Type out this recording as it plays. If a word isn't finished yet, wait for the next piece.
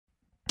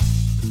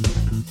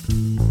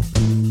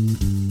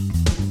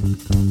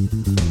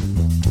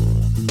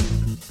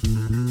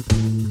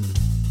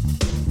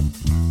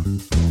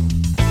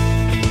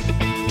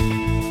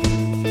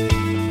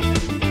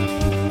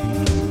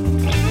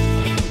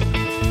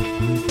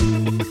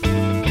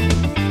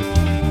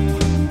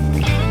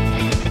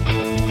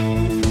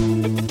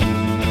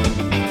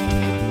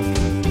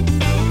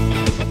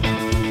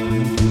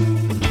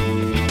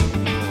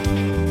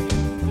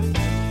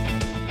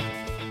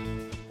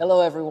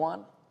Hello,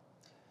 everyone.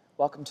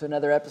 Welcome to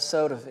another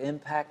episode of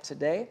Impact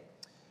Today.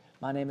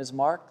 My name is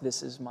Mark.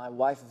 This is my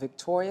wife,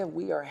 Victoria.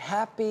 We are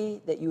happy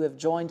that you have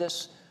joined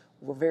us.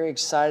 We're very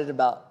excited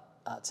about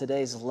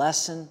today's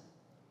lesson,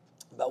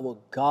 about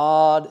what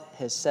God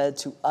has said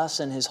to us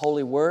in His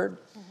holy word.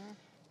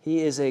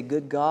 He is a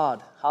good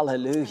God.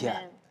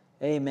 Hallelujah.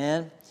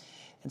 Amen.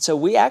 And so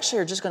we actually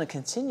are just going to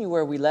continue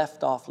where we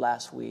left off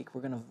last week.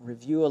 We're going to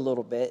review a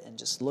little bit and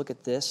just look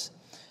at this.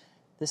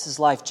 This is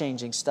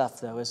life-changing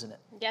stuff, though, isn't it?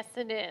 Yes,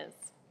 it is.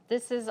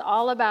 This is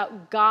all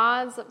about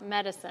God's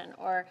medicine,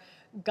 or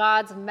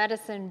God's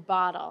medicine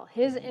bottle,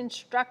 His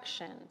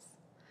instructions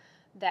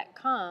that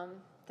come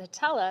to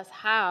tell us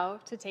how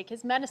to take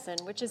His medicine,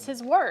 which is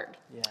His word.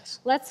 Yes.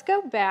 Let's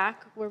go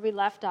back where we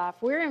left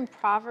off. We're in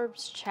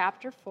Proverbs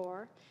chapter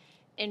 4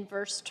 in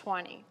verse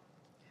 20.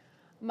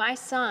 My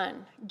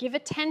son, give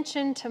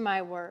attention to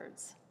my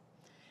words.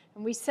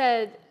 And we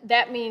said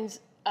that means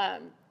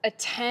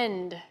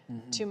attend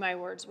to my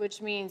words,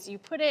 which means you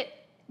put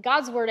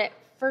God's word at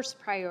first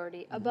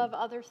priority above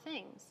other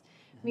things.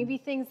 Maybe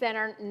things that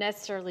aren't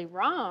necessarily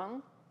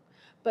wrong,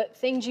 but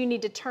things you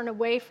need to turn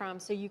away from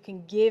so you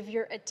can give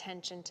your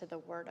attention to the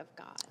word of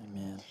God.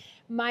 Amen.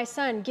 My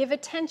son, give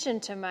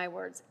attention to my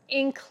words.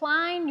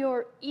 Incline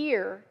your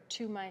ear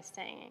to my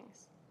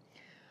sayings.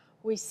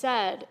 We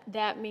said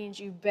that means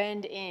you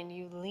bend in,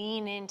 you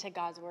lean into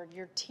God's word,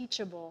 you're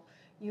teachable.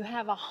 You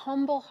have a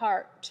humble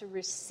heart to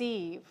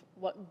receive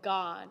what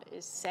God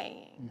is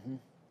saying.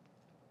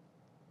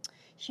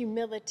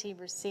 Humility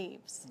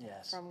receives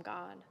from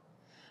God.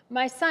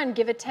 My son,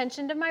 give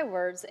attention to my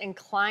words,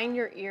 incline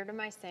your ear to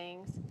my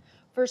sayings.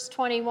 Verse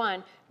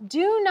 21,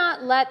 do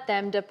not let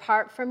them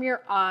depart from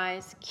your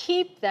eyes,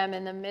 keep them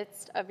in the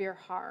midst of your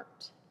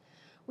heart.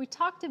 We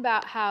talked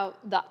about how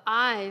the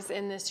eyes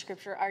in this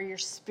scripture are your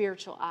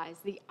spiritual eyes,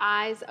 the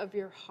eyes of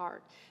your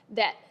heart.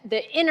 That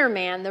the inner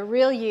man, the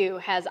real you,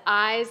 has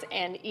eyes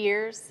and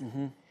ears,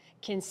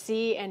 can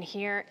see and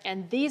hear,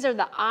 and these are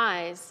the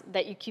eyes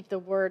that you keep the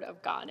word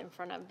of God in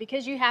front of,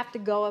 because you have to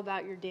go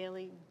about your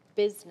daily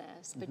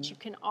business, but you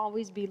can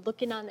always be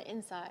looking on the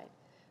inside,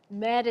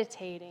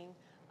 meditating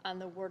on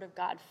the word of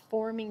God,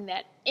 forming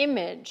that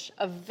image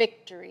of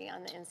victory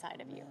on the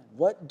inside of you.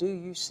 What do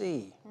you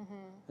see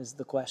is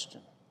the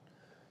question.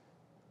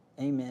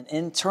 Amen.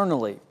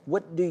 Internally,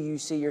 what do you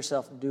see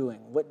yourself doing?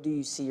 What do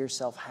you see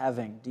yourself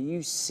having? Do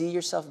you see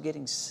yourself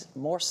getting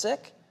more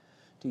sick?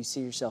 Do you see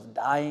yourself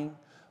dying?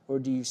 Or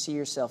do you see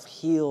yourself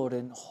healed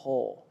and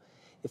whole?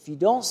 If you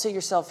don't see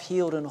yourself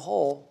healed and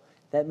whole,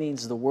 that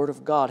means the word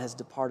of God has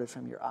departed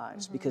from your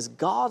eyes. Because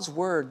God's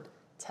word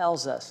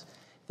tells us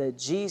that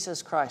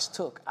Jesus Christ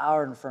took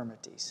our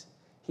infirmities.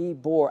 He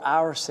bore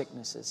our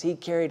sicknesses. He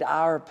carried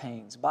our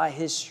pains. By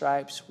His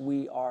stripes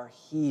we are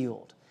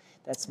healed.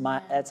 That's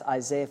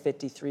Isaiah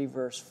 53,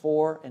 verse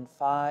 4 and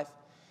 5,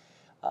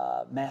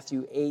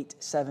 Matthew 8,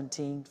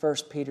 17, 1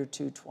 Peter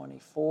 2,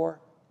 24.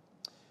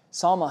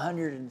 Psalm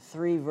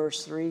 103,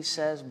 verse 3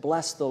 says,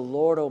 bless the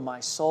Lord, O my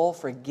soul,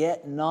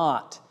 forget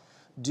not.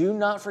 Do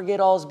not forget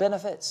all His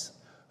benefits,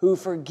 who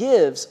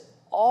forgives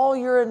all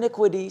your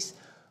iniquities,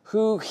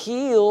 who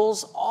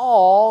heals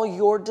all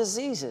your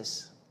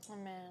diseases,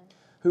 Amen.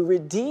 Who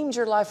redeems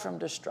your life from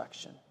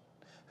destruction,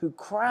 who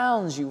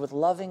crowns you with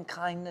loving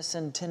kindness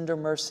and tender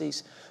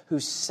mercies, who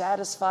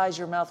satisfies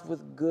your mouth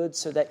with good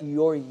so that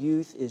your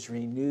youth is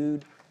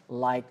renewed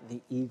like the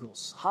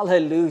eagles.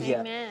 Hallelujah.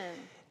 Amen.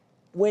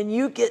 When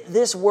you get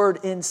this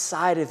word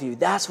inside of you,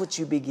 that's what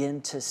you begin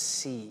to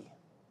see.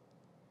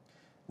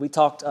 We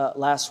talked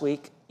last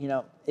week,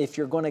 if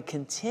you're going to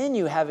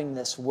continue having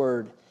this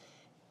word,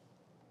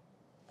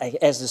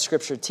 as the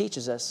scripture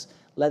teaches us,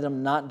 let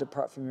them not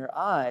depart from your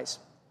eyes.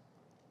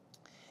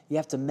 You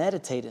have to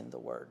meditate in the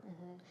word.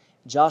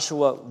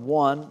 Joshua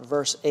 1,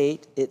 verse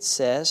 8, it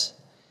says,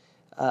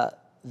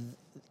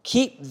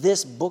 keep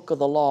this book of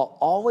the law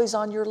always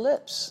on your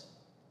lips.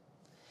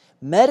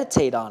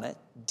 Meditate on it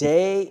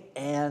day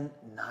and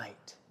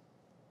night,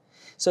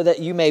 so that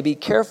you may be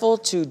careful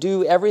to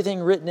do everything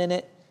written in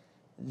it.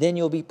 Then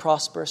you'll be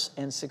prosperous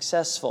and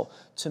successful.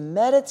 To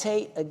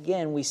meditate,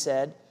 again, we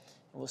said,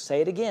 we'll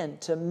say it again,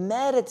 to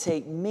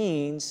meditate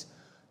means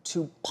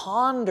to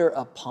ponder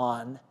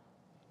upon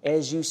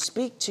as you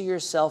speak to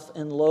yourself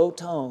in low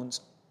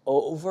tones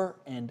over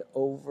and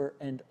over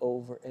and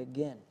over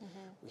again.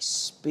 We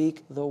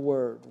speak the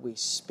word, we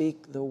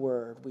speak the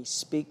word, we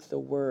speak the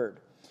word.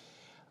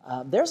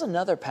 There's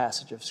another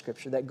passage of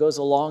Scripture that goes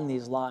along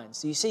these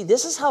lines. You see,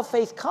 this is how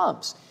faith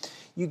comes.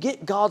 You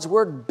get God's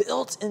word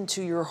built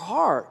into your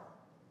heart,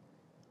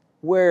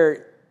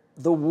 where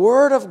the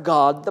Word of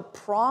God, the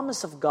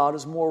promise of God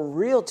is more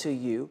real to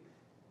you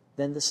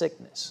than the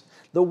sickness.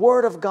 The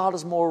Word of God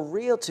is more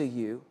real to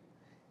you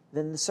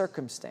than the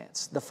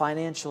circumstance, the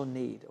financial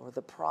need, or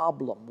the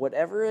problem,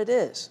 whatever it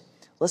is.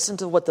 Listen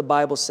to what the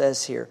Bible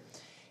says here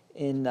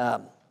in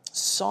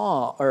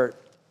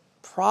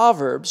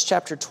Proverbs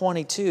chapter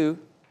 22,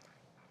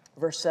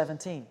 verse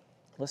 17.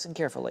 Listen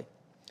carefully.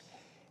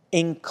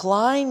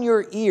 Incline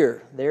your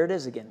ear. There it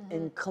is again.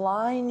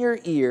 Incline your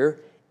ear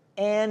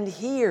and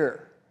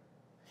hear.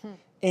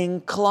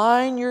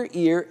 Incline your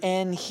ear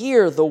and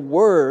hear the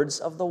words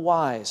of the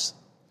wise,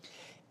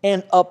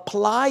 and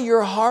apply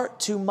your heart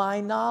to my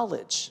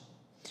knowledge.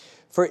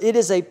 For it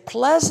is a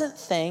pleasant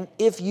thing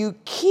if you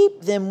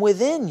keep them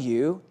within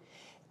you,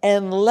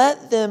 and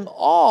let them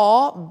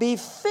all be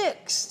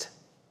fixed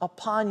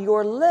upon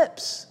your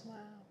lips. Wow.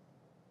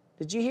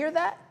 Did you hear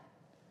that?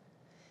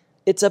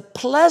 It's a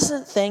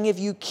pleasant thing if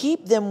you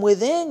keep them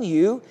within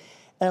you,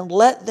 and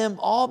let them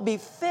all be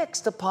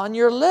fixed upon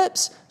your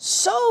lips,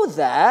 so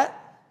that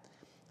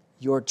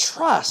your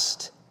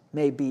trust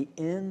may be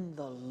in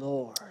the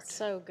Lord.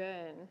 So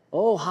good.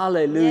 Oh,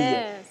 hallelujah.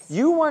 Yes.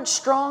 You want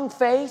strong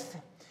faith?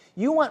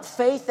 You want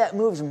faith that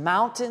moves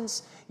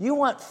mountains? You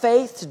want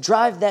faith to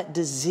drive that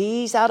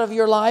disease out of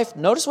your life?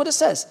 Notice what it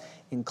says.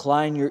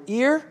 Incline your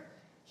ear,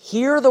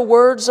 hear the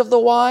words of the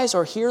wise,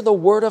 or hear the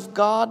word of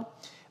God.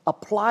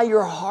 Apply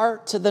your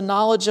heart to the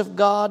knowledge of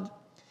God.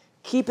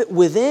 Keep it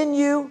within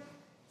you.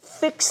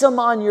 Fix them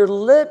on your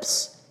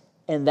lips.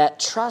 And that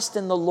trust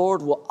in the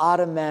Lord will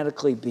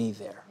automatically be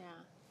there. Yeah.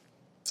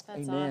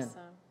 That's Amen.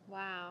 awesome.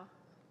 Wow.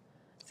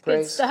 It's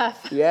Praise. good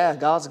stuff. Yeah,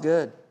 God's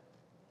good.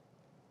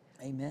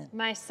 Amen.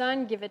 My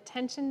son, give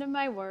attention to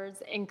my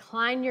words.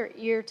 Incline your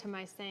ear to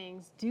my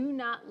sayings. Do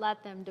not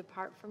let them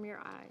depart from your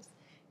eyes.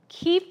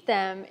 Keep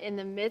them in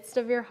the midst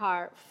of your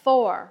heart,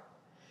 for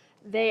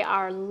they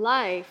are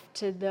life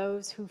to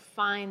those who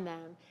find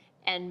them,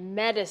 and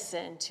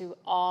medicine to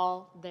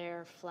all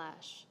their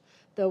flesh.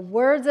 The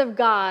words of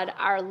God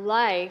are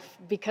life,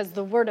 because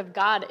the word of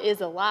God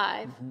is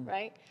alive,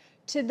 right?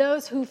 To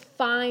those who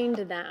find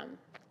them.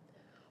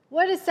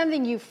 What is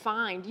something you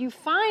find? You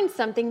find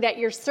something that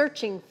you're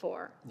searching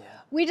for. Yeah.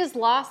 We just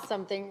lost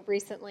something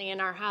recently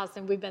in our house,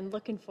 and we've been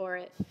looking for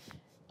it.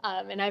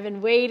 And I've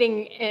been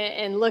waiting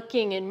and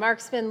looking, and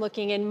Mark's been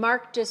looking, and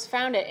Mark just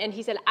found it. And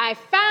he said, I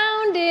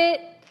found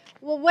it.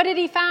 Well, what did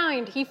he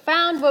find? He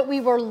found what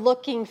we were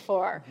looking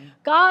for.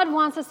 God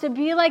wants us to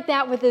be like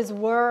that with his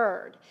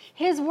word.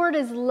 His word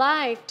is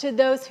life to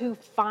those who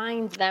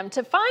find them.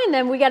 To find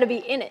them, we got to be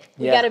in it.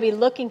 We got to be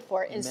looking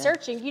for it and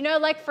searching,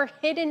 like for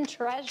hidden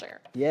treasure.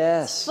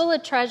 Yes. It's full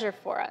of treasure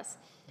for us.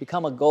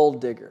 Become a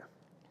gold digger.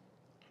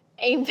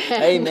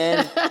 Amen.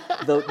 Amen.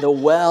 The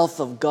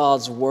wealth of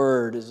God's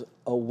word is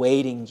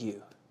awaiting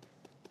you.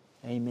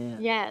 Amen.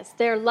 Yes,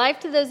 they're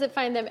life to those that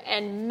find them,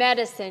 and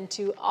medicine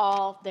to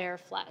all their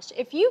flesh.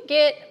 If you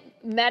get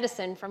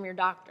medicine from your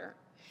doctor,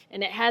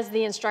 and it has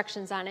the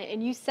instructions on it,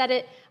 and you set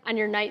it on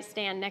your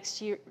nightstand next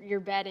to your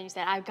bed, and you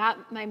said, I've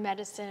got my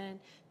medicine,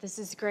 this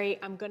is great,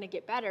 I'm going to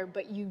get better,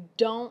 but you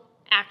don't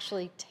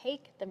actually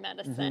take the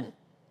medicine,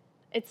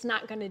 it's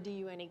not going to do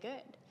you any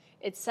good.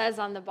 It says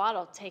on the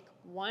bottle, take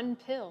 1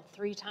 pill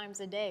 3 times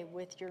a day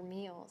with your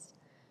meals.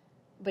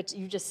 But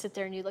you just sit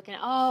there and you look at,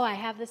 I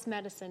have this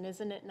medicine,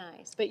 isn't it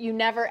nice? But you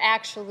never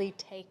actually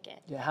take it.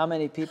 Yeah, how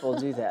many people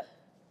do that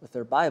with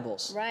their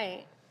Bibles?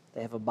 Right.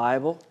 They have a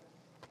Bible,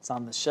 it's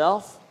on the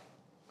shelf,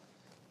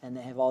 and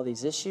they have all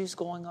these issues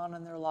going on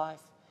in their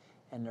life,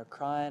 and they're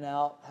crying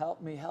out,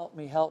 help me, help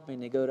me, help me,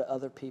 and they go to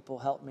other people,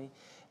 help me.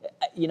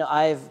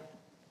 I've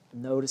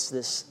noticed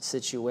this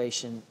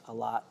situation a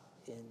lot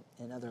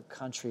in other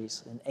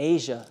countries, in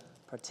Asia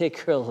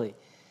particularly,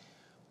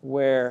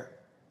 where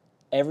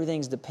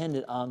everything's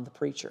dependent on the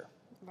preacher.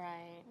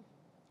 Right.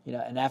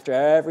 And after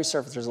every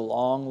service, there's a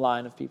long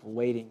line of people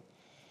waiting.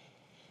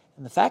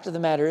 And the fact of the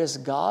matter is,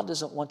 God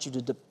doesn't want you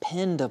to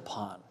depend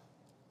upon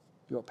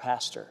your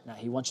pastor. Now,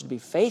 he wants you to be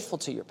faithful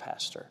to your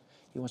pastor.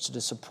 He wants you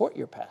to support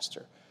your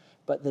pastor.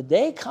 But the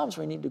day comes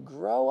where you need to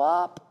grow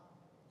up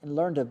and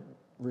learn to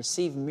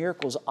receive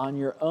miracles on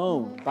your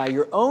own, by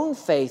your own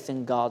faith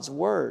in God's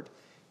word.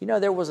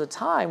 There was a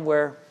time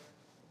where,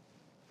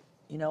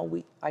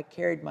 I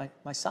carried my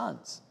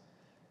sons.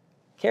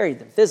 Carried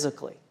them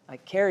physically. I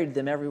carried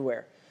them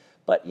everywhere.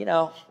 But,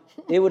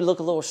 it would look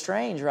a little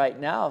strange right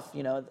now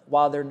if,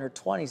 while they're in their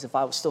 20s, if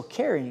I was still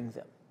carrying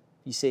them,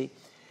 you see.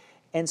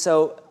 And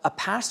so a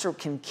pastor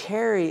can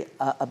carry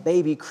a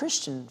baby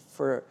Christian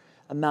for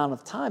an amount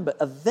of time, but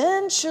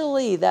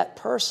eventually that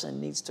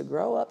person needs to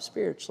grow up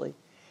spiritually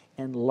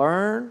and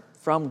learn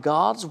from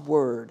God's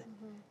word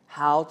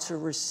how to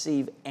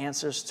receive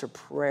answers to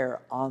prayer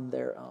on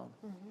their own.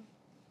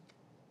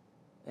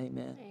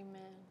 Amen.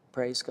 Amen.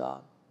 Praise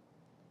God.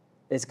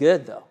 It's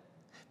good, though,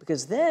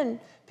 because then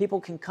people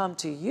can come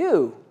to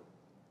you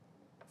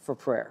for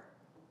prayer.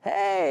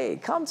 Hey,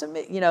 come to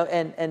me,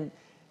 and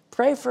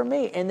pray for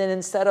me. And then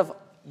instead of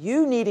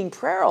you needing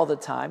prayer all the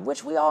time,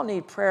 which we all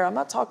need prayer, I'm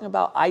not talking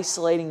about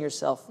isolating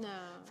yourself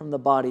from the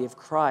body of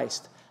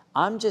Christ.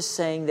 I'm just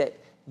saying that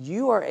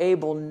you are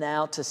able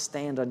now to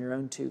stand on your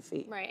own 2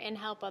 feet. Right, and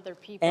help other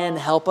people. And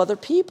help other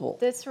people.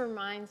 This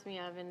reminds me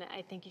of, and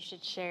I think you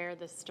should share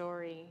the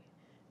story.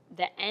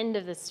 The end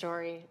of the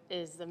story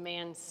is the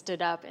man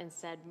stood up and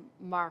said,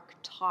 Mark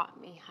taught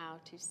me how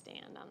to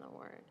stand on the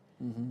word.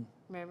 Mm-hmm.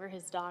 Remember,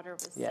 his daughter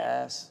was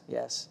Yes.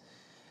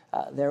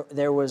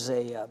 There was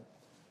a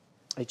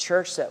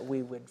church that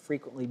we would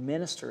frequently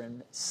minister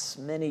in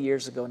many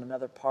years ago in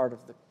another part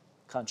of the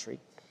country.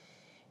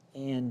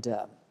 And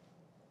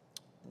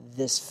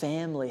this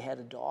family had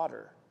a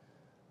daughter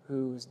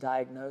who was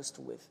diagnosed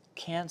with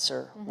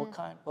cancer. Mm-hmm.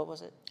 What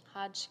was it?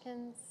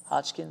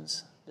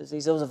 Hodgkin's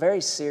disease. It was a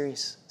very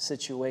serious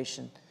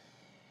situation.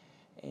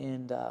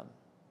 And,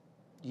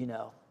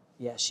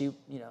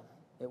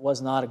 it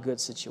was not a good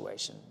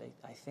situation.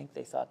 I think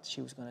they thought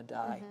she was going to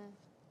die.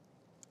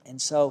 Mm-hmm.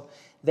 And so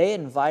they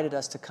invited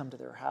us to come to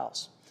their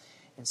house.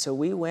 And so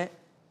we went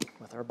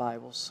with our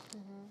Bibles,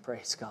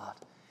 praise God.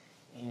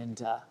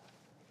 And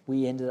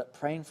we ended up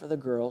praying for the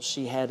girl.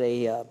 She had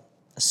a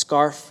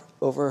scarf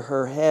over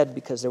her head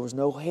because there was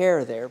no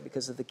hair there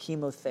because of the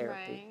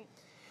chemotherapy. Right.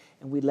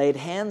 And we laid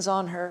hands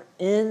on her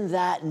in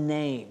that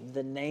name,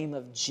 the name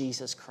of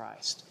Jesus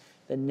Christ,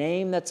 the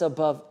name that's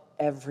above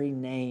every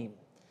name,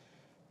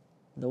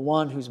 the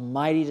one who's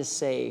mighty to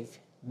save,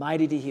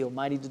 mighty to heal,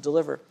 mighty to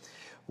deliver.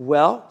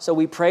 Well, so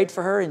we prayed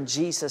for her in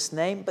Jesus'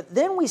 name, but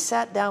then we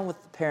sat down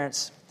with the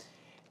parents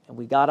and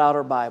we got out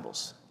our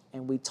Bibles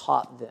and we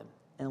taught them.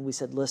 And we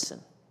said,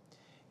 listen,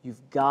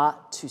 you've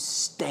got to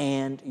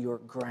stand your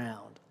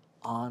ground.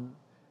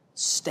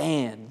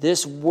 Stand.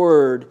 This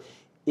word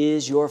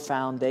is your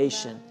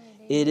foundation.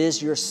 It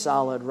is your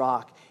solid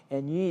rock.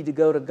 And you need to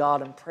go to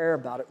God in prayer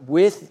about it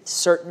with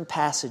certain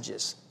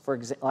passages. For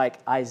example, like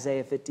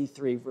Isaiah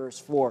 53, verse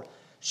 4.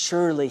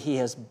 Surely he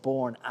has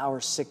borne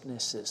our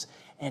sicknesses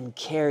and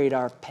carried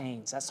our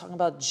pains. That's talking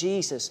about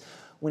Jesus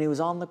when he was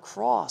on the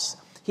cross.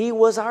 He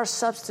was our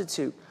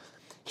substitute.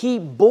 He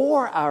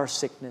bore our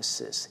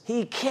sicknesses.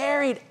 He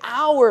carried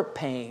our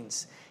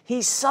pains.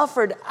 He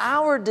suffered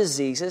our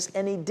diseases,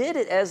 and he did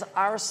it as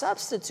our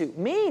substitute.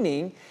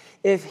 Meaning,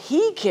 if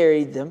he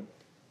carried them,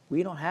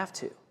 we don't have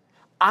to.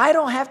 I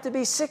don't have to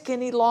be sick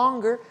any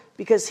longer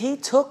because he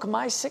took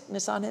my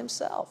sickness on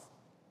himself.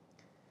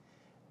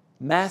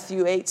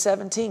 Matthew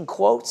 8:17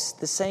 quotes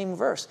the same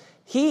verse.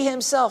 He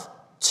himself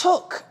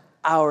took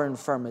our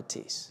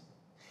infirmities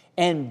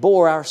and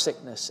bore our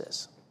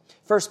sicknesses.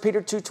 1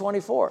 Peter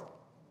 2:24.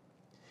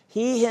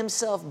 He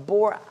himself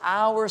bore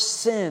our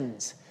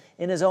sins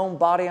in his own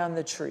body on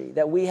the tree,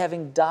 that we,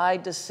 having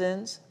died to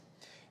sins,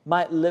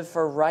 might live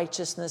for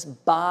righteousness,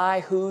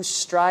 by whose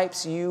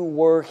stripes you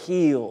were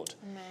healed.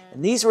 Amen.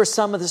 And these were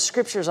some of the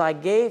scriptures I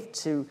gave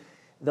to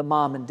the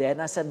mom and dad.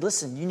 And I said,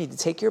 listen, you need to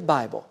take your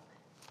Bible.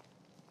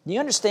 You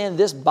understand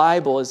this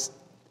Bible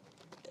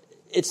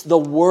it's the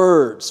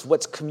words,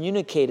 what's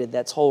communicated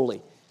that's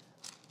holy.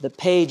 The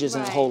page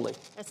isn't holy.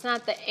 It's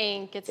not the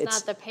ink. It's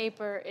not the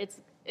paper.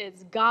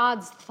 It's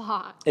God's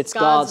thought. It's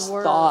God's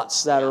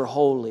thoughts that are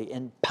holy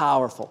and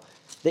powerful.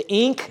 The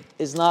ink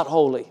is not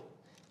holy.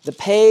 The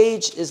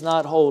page is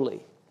not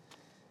holy.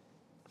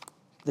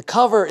 The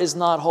cover is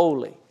not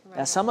holy.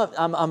 Right. Now,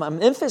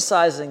 I'm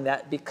emphasizing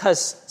that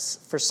because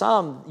for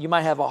some, you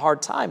might have a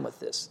hard time with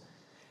this.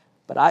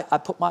 But I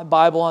put my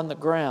Bible on the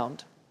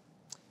ground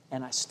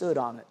and I stood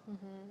on it.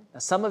 Mm-hmm. Now,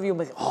 some of you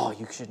may think, oh,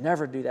 you should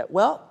never do that.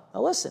 Well,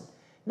 now listen.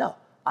 No,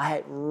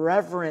 I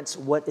reverence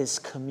what is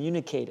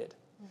communicated,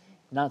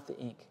 not the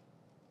ink.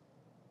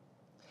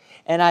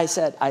 And I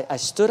said, I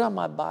stood on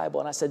my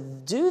Bible and I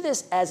said, do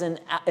this as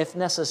if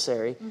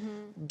necessary,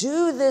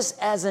 do this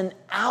as an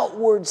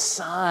outward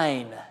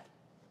sign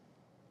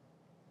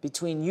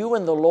between you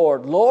and the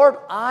Lord. Lord,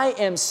 I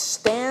am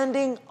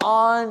standing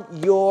on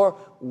your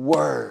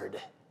word.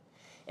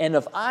 And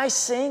if I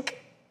sink,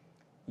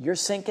 you're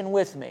sinking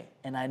with me.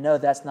 And I know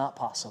that's not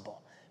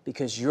possible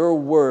because your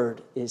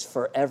word is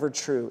forever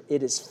true.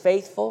 It is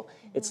faithful,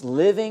 it's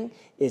living,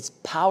 it's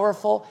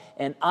powerful,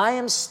 and I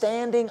am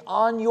standing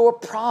on your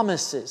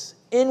promises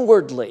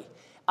inwardly.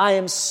 I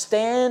am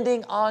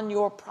standing on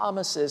your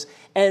promises,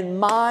 and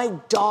my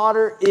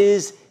daughter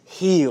is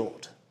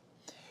healed.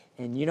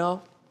 And you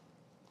know,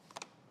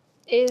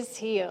 is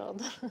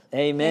healed.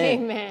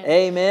 Amen. Amen.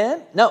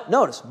 Amen. No,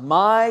 notice,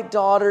 my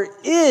daughter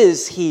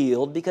is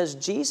healed because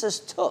Jesus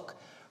took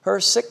her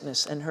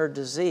sickness and her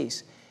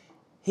disease.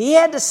 He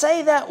had to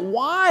say that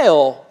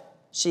while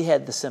she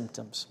had the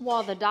symptoms.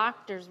 Well, the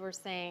doctors were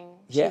saying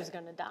she was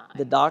going to die.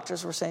 The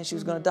doctors were saying she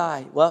was going to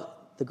die. Well,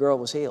 the girl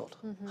was healed.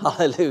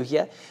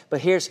 Hallelujah.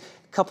 But here's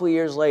a couple of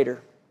years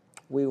later,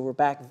 we were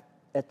back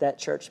at that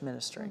church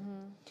ministering.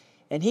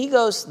 And he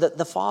goes,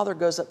 the father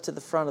goes up to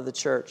the front of the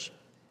church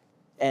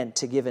and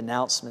to give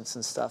announcements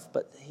and stuff.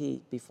 But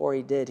before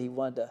he did, he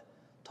wanted to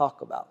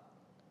talk about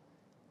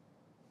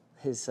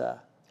his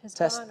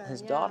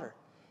daughter.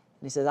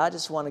 And he said, I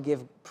just want to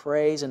give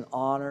praise and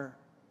honor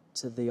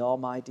to the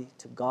Almighty,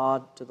 to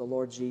God, to the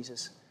Lord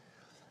Jesus.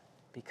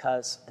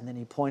 And then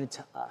he pointed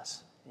to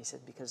us. And he said,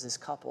 because this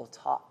couple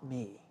taught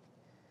me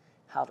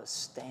how to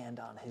stand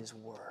on his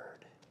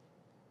word.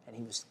 and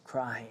he was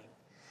crying.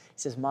 He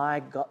says,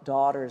 my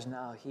daughter is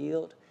now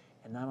healed,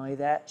 and not only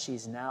that,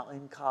 she's now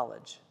in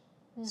college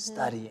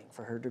studying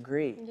for her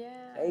degree.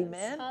 Yes.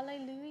 Amen?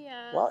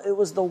 Hallelujah. Well, it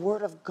was the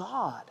Word of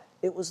God.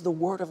 It was the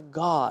Word of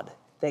God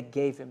that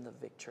gave him the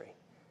victory.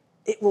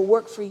 It will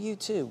work for you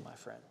too, my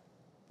friend.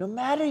 No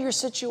matter your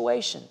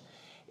situation,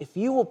 if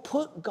you will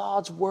put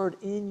God's Word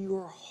in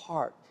your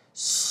heart,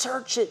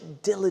 search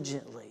it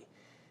diligently,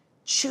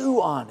 chew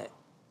on it,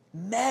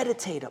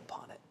 meditate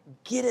upon it,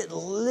 get it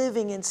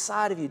living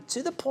inside of you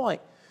to the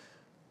point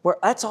where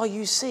that's all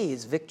you see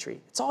is victory.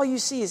 It's all you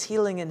see is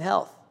healing and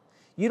health.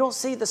 You don't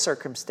see the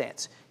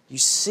circumstance. You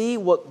see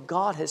what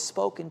God has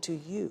spoken to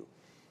you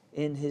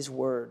in His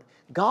Word.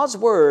 God's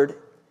Word,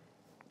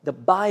 the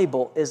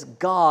Bible, is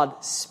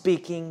God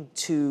speaking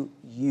to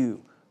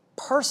you.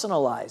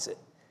 Personalize it.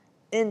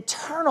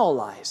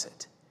 Internalize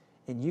it.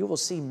 And you will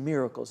see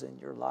miracles in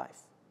your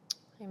life.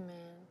 Amen.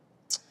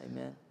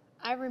 Amen.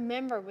 I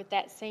remember with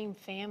that same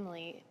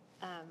family,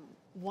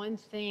 one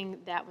thing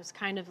that was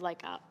kind of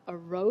like a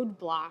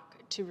roadblock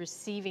to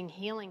receiving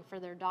healing for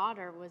their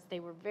daughter was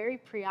they were very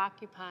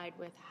preoccupied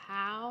with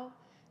how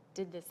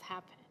did this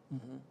happen?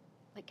 Mm-hmm.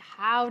 Like,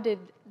 how did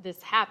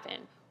this happen?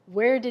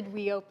 Where did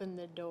we open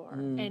the door?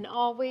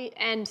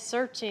 And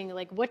searching,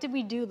 like, what did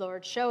we do,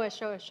 Lord? Show us,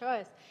 show us, show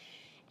us.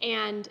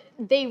 And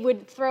they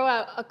would throw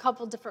out a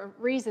couple different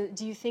reasons.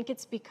 Do you think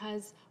it's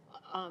because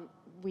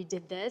we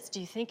did this? Do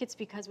you think it's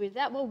because we did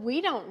that? Well,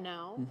 we don't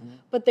know. Mm-hmm.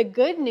 But the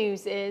good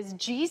news is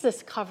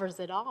Jesus covers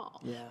it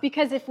all. Yeah.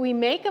 Because if we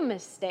make a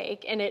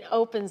mistake and it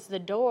opens the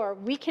door,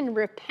 we can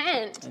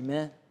repent.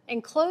 Amen.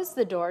 And close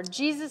the door.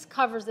 Jesus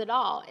covers it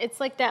all.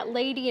 It's like that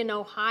lady in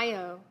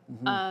Ohio.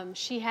 Mm-hmm.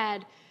 She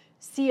had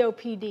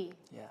COPD.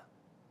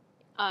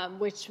 Yeah.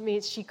 Which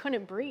means she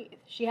couldn't breathe.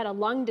 She had a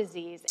lung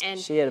disease. And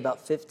she had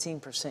about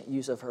 15%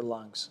 use of her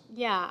lungs.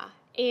 Yeah.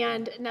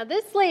 And now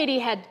this lady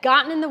had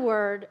gotten in the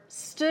Word,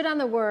 stood on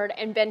the Word,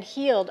 and been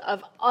healed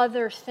of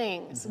other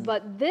things. Mm-hmm.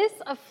 But this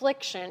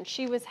affliction,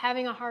 she was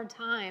having a hard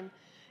time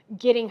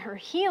getting her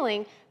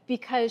healing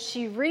because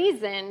she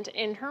reasoned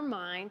in her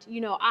mind,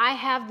 I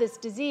have this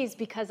disease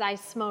because I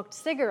smoked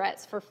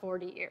cigarettes for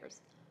 40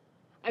 years.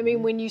 I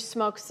mean, when you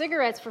smoke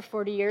cigarettes for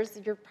 40 years,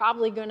 you're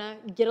probably going to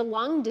get a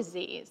lung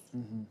disease.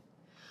 Mm-hmm.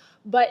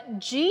 But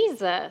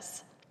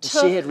Jesus...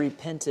 She had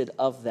repented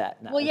of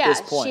that now, at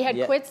this point. She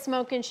had quit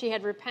smoking. She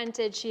had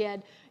repented. She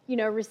had,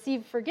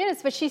 received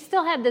forgiveness, but she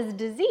still had this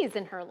disease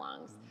in her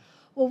lungs. Mm-hmm.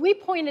 Well, we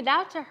pointed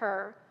out to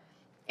her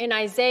in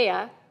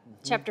Isaiah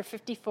chapter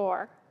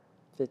 54.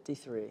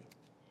 53.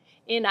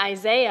 In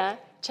Isaiah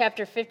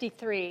chapter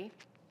 53,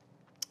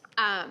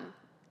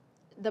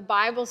 the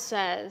Bible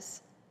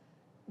says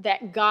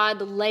that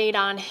God laid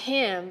on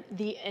him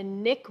the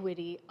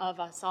iniquity of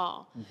us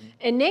all. Mm-hmm.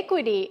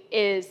 Iniquity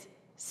is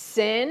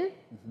sin,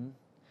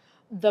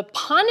 the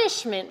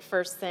punishment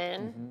for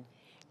sin,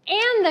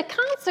 and the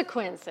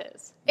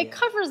consequences. It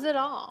covers it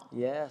all.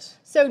 Yes.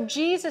 So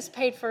Jesus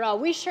paid for it all.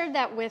 We shared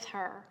that with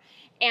her,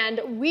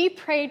 and we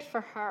prayed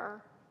for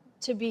her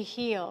to be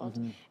healed.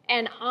 Mm-hmm.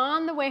 And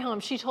on the way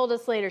home, she told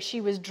us later, she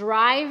was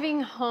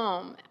driving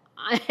home,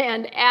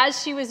 and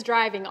as she was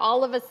driving,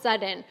 all of a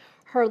sudden,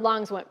 her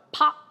lungs went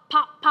pop,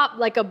 pop, pop,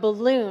 like a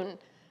balloon.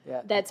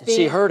 Yeah.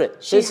 She heard it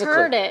physically. She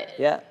heard it.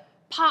 Yeah.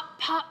 Pop,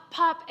 pop,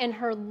 pop, and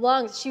her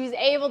lungs. She was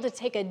able to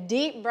take a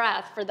deep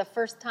breath for the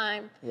first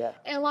time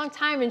in a long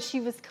time, and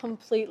she was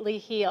completely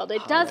healed.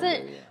 It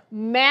doesn't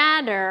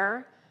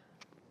matter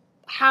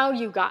how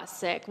you got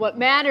sick. What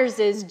matters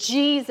is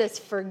Jesus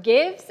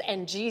forgives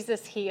and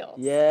Jesus heals.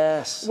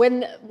 Yes.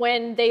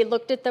 When they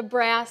looked at the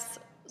brass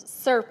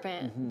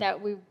serpent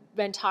that we've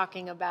been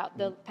talking about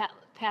the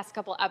past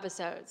couple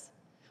episodes,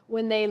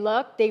 when they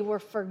looked, they were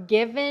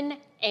forgiven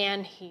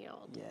and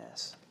healed.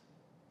 Yes.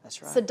 That's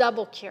right. It's a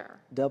double cure.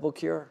 Double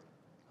cure.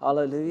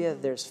 Hallelujah.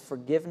 There's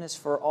forgiveness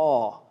for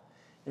all.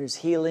 There's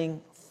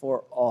healing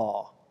for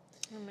all.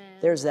 Amen.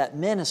 There's that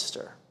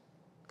minister.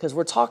 Because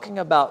we're talking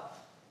about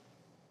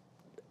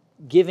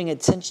giving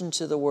attention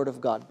to the Word of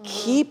God.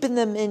 Keeping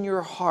them in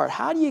your heart.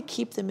 How do you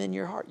keep them in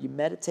your heart? You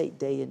meditate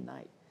day and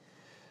night.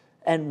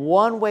 And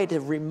one way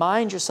to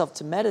remind yourself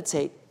to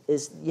meditate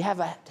is you have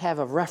to have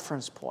a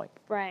reference point.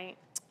 Right.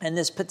 And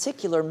this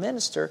particular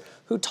minister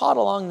who taught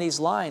along these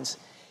lines,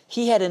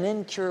 he had an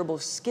incurable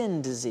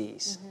skin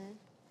disease. Mm-hmm.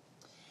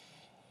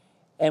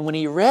 And when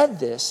he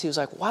read this, he was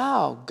like,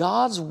 wow,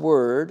 God's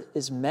Word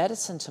is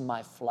medicine to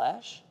my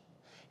flesh.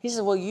 He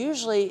said, well,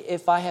 usually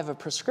if I have a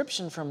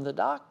prescription from the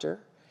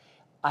doctor,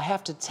 I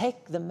have to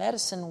take the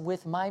medicine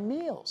with my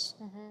meals.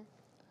 Mm-hmm.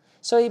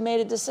 So he made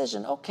a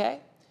decision, okay,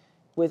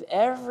 with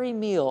every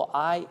meal,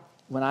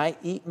 when I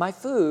eat my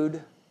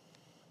food,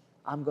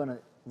 I'm going to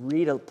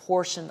read a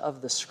portion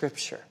of the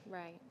Scripture.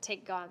 Right.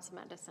 Take God's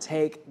medicine.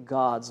 Take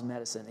God's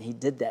medicine. And he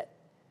did that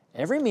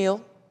every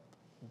meal,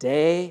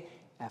 day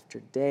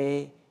after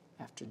day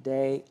after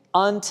day,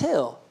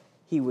 until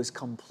he was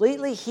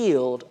completely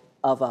healed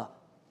of an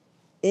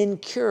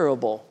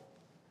incurable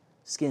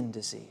skin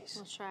disease.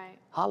 That's right.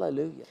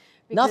 Hallelujah.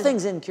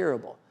 Nothing's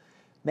incurable.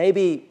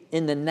 Maybe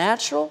in the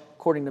natural,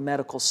 According to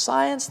medical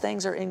science,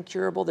 things are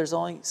incurable. There's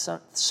only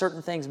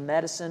certain things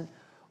medicine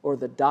or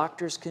the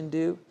doctors can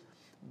do.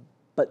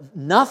 But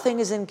nothing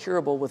is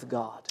incurable with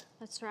God.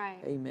 That's right.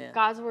 Amen.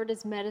 God's word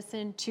is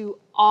medicine to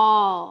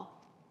all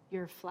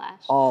your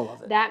flesh. All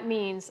of it. That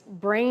means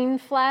brain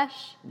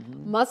flesh,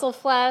 muscle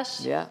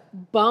flesh,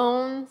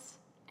 bones,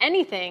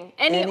 anything,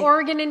 any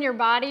organ in your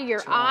body,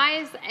 your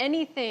eyes,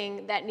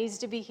 anything that needs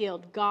to be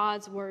healed.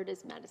 God's word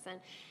is medicine.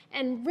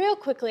 And real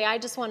quickly, I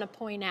just want to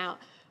point out,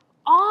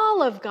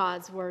 all of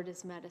God's word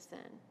is medicine.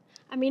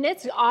 I mean,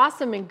 it's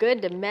awesome and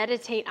good to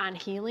meditate on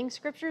healing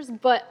scriptures,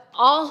 but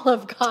all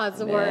of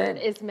God's word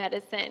is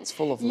medicine. It's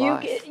full of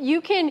life.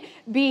 You can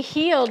be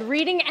healed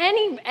reading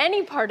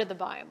any part of the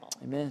Bible.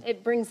 Amen.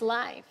 It brings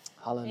life.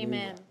 Hallelujah.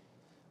 Amen.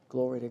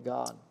 Glory to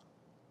God.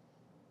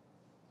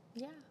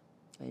 Yeah.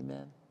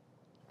 Amen.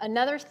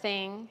 Another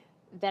thing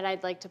that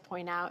I'd like to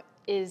point out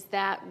is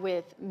that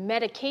with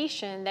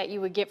medication that you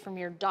would get from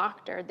your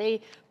doctor,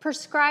 they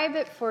prescribe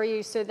it for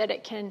you so that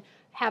it can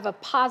have a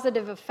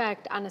positive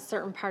effect on a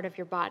certain part of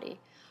your body.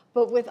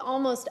 But with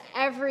almost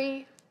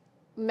every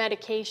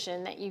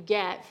medication that you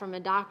get from a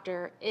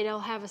doctor, it'll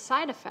have a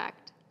side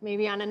effect,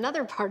 maybe on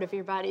another part of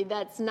your body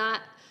that's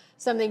not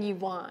something you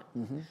want.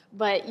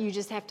 But you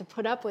just have to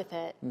put up with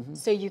it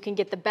so you can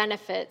get the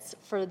benefits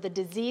for the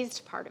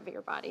diseased part of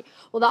your body.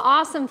 Well, the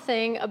awesome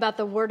thing about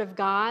the Word of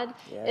God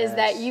is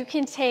that you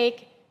can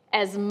take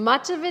as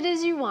much of it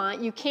as you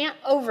want. You can't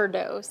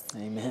overdose.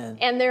 Amen.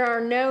 And there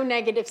are no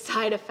negative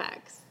side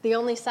effects. The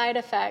only side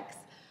effects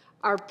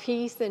are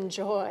peace and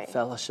joy.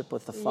 Fellowship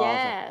with the Father.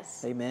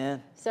 Yes.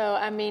 Amen. So,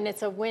 I mean,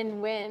 it's a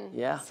win-win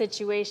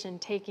situation,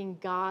 taking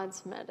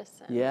God's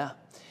medicine. Yeah.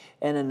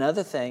 And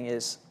another thing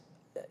is,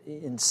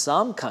 in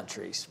some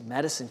countries,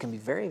 medicine can be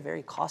very,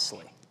 very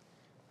costly,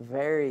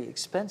 very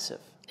expensive.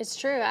 It's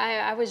true.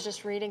 I was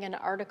just reading an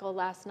article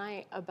last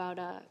night about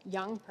a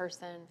young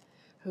person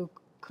who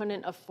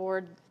couldn't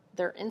afford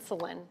their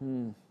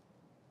insulin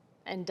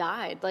and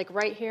died, like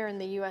right here in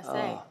the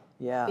USA.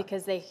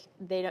 Because they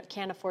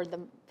can't afford the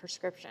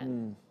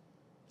prescription.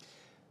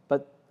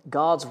 But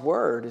God's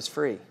word is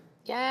free.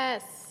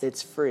 Yes.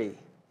 It's free.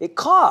 It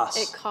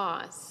costs. It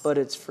costs. But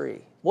it's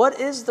free. What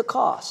is the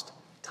cost?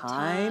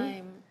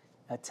 Time.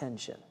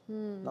 Attention.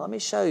 Now let me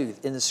show you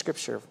in the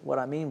scripture what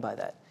I mean by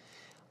that.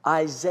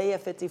 Isaiah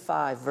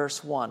 55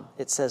 verse 1,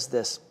 it says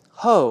this,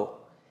 "Ho,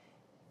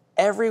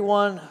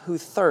 everyone who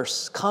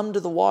thirsts, come to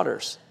the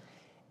waters,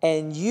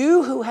 and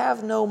you who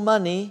have no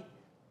money,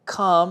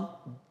 come,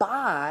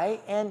 buy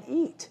and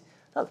eat."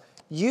 Now,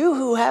 you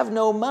who have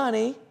no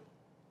money,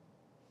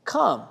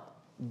 come,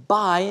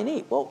 buy and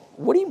eat. Well,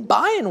 what are you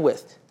buying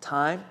with?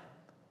 Time,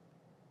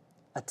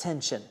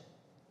 attention.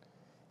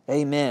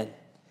 Amen.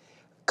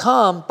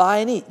 Come, buy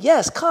and eat.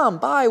 Yes, come,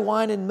 buy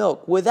wine and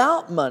milk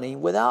without money,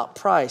 without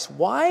price.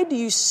 Why do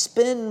you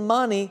spend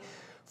money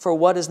for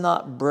what is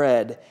not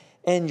bread,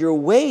 and your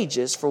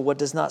wages for what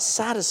does not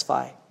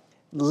satisfy?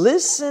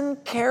 Listen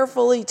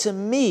carefully to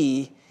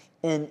me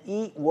and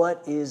eat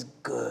what is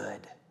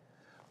good.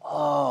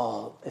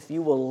 Oh, if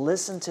you will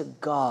listen to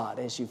God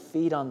as you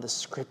feed on the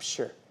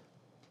scripture,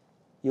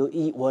 you'll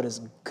eat what is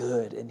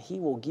good, and He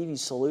will give you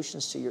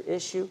solutions to your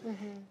issue,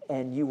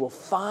 and you will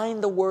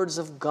find the words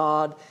of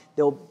God.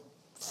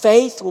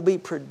 Faith will be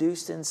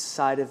produced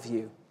inside of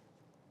you,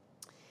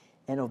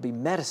 and it'll be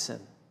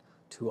medicine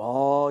to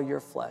all your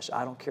flesh.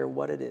 I don't care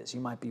what it is. You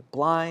might be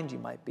blind, you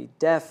might be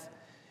deaf,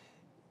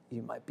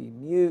 you might be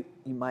mute,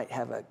 you might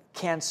have a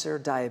cancer,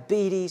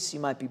 diabetes, you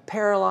might be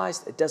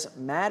paralyzed. It doesn't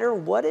matter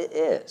what it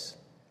is.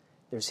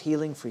 There's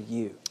healing for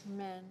you.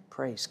 Amen.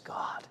 Praise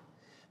God.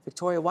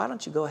 Victoria, why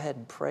don't you go ahead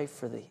and pray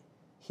for the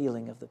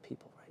healing of the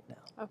people right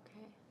now?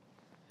 Okay.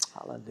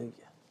 Hallelujah.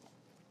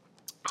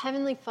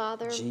 Heavenly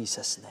Father, In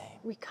Jesus' name.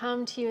 we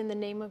come to you in the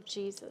name of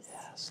Jesus.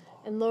 Yes,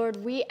 Lord. And Lord,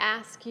 we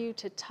ask you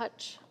to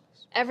touch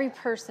every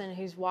person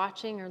who's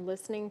watching or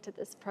listening to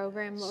this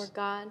program, Lord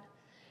God,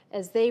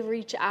 as they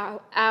reach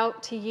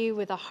out to you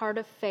with a heart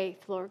of faith,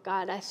 Lord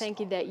God. I thank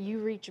you that you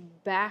reach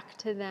back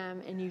to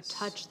them and you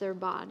touch their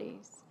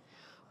bodies.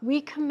 We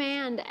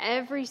command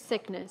every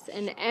sickness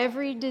and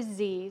every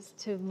disease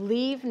to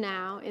leave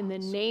now in the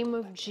name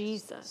of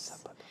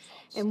Jesus.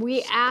 And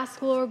we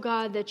ask, Lord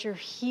God, that your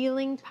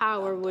healing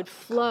power would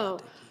flow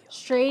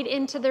straight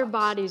into their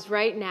bodies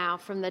right now,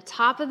 from the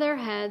top of their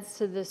heads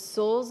to the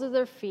soles of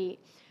their feet.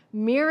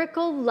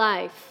 Miracle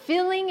life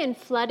filling and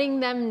flooding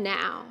them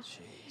now.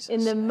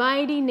 In the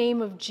mighty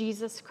name of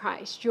Jesus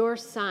Christ, your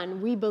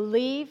Son, we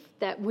believe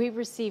that we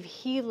receive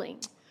healing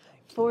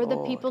for the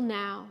people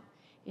now.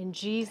 In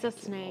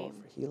Jesus'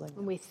 name.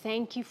 And we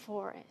thank you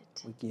for it.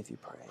 We give you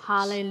praise.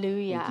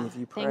 Hallelujah. We give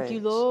you praise. Thank you,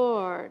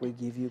 Lord. We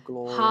give you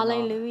glory.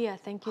 Hallelujah.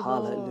 Thank you,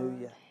 Lord.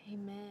 Hallelujah.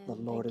 Amen. The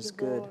Lord Thank is you,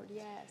 good. Lord.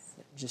 Yes.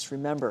 Just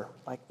remember,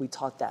 like we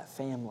taught that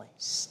family,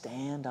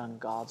 stand on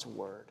God's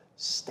word.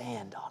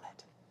 Stand on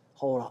it.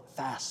 Hold on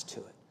fast to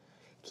it.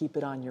 Keep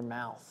it on your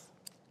mouth.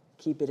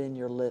 Keep it in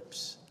your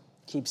lips.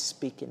 Keep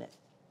speaking it.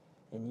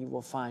 And you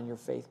will find your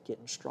faith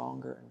getting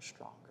stronger and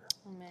stronger.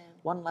 Amen.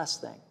 One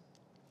last thing.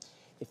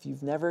 if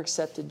you've never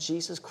accepted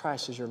Jesus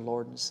Christ as your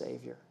Lord and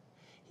Savior,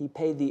 He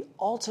paid the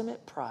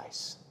ultimate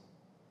price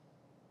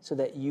so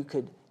that you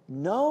could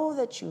know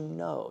that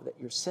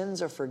your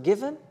sins are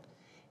forgiven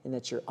and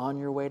that you're on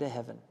your way to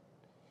heaven.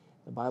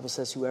 The Bible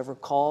says whoever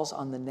calls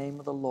on the name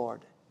of the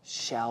Lord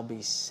shall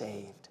be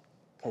saved,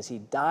 because He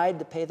died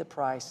to pay the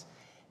price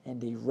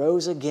and He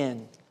rose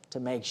again to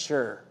make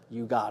sure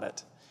you got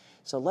it.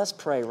 So let's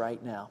pray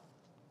right now.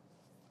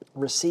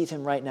 Receive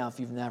Him right now if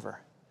you've never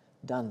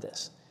done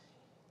this.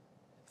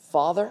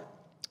 Father,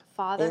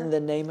 in the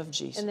name of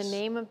Jesus,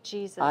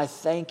 I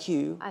thank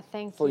you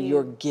for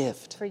your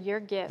gift,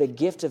 the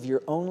gift of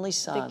your only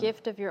Son,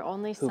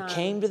 who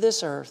came to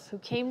this earth, to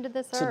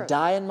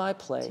die in my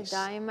place.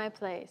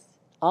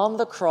 On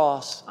the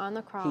cross,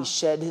 He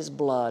shed His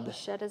blood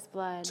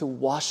to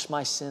wash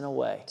my sin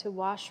away.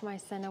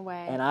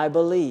 And I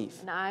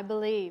believe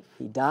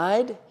He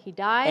died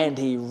and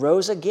He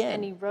rose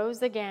again.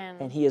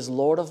 And He is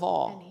Lord of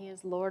all.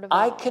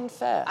 I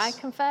confess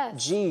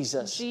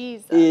Jesus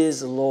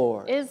is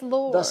Lord.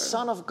 The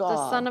Son of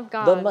God.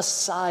 The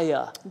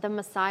Messiah.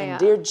 And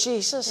dear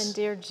Jesus,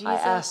 I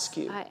ask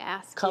you,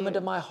 come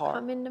into my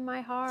heart.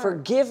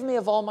 Forgive me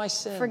of all my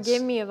sins.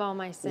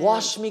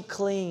 Wash me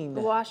clean.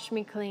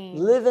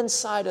 Live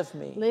inside of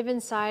me.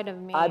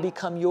 I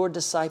become your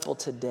disciple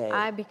today.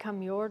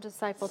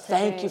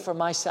 Thank you for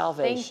my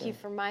salvation.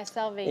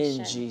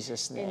 In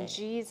Jesus' name.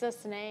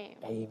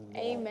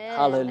 Amen.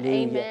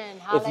 Hallelujah.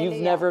 If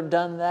you've never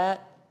done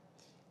that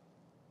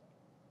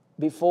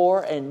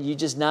before and you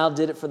just now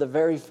did it for the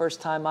very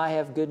first time, I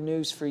have good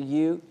news for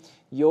you.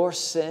 Your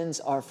sins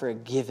are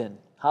forgiven.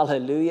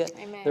 Hallelujah.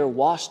 Amen. They're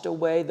washed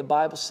away. The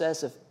Bible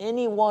says if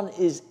anyone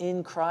is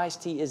in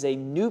Christ, he is a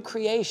new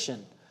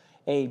creation,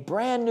 a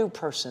brand new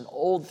person.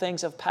 Old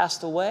things have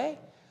passed away.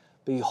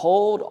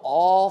 Behold,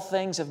 all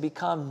things have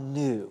become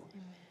new.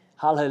 Amen.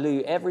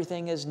 Hallelujah.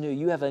 Everything is new.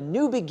 You have a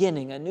new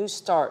beginning, a new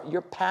start.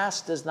 Your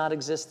past does not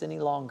exist any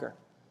longer.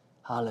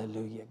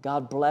 Hallelujah.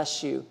 God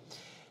bless you.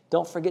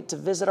 Don't forget to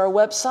visit our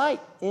website,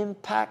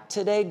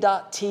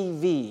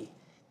 impacttoday.tv.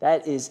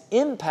 That is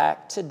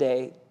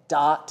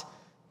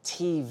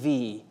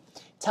impacttoday.tv.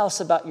 Tell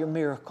us about your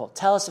miracle.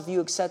 Tell us if you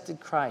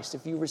accepted Christ,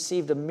 if you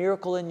received a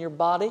miracle in your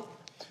body,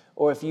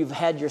 or if you've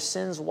had your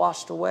sins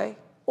washed away,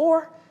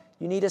 or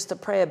you need us to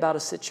pray about a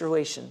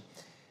situation.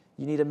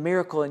 You need a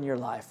miracle in your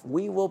life.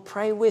 We will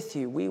pray with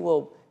you. We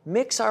will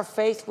mix our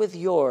faith with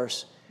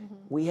yours.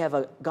 We have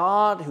a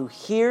God who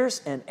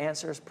hears and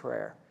answers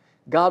prayer.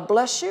 God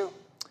bless you.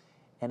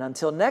 And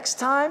until next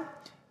time,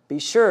 be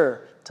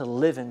sure to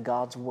live in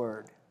God's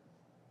Word.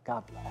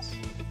 God bless.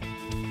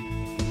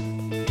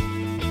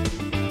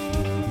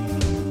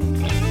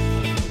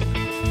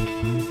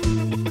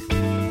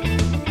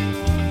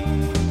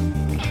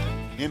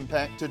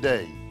 Impact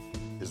Today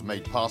is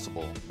made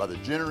possible by the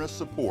generous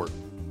support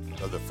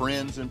of the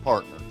friends and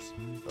partners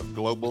of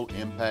Global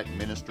Impact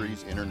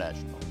Ministries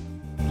International.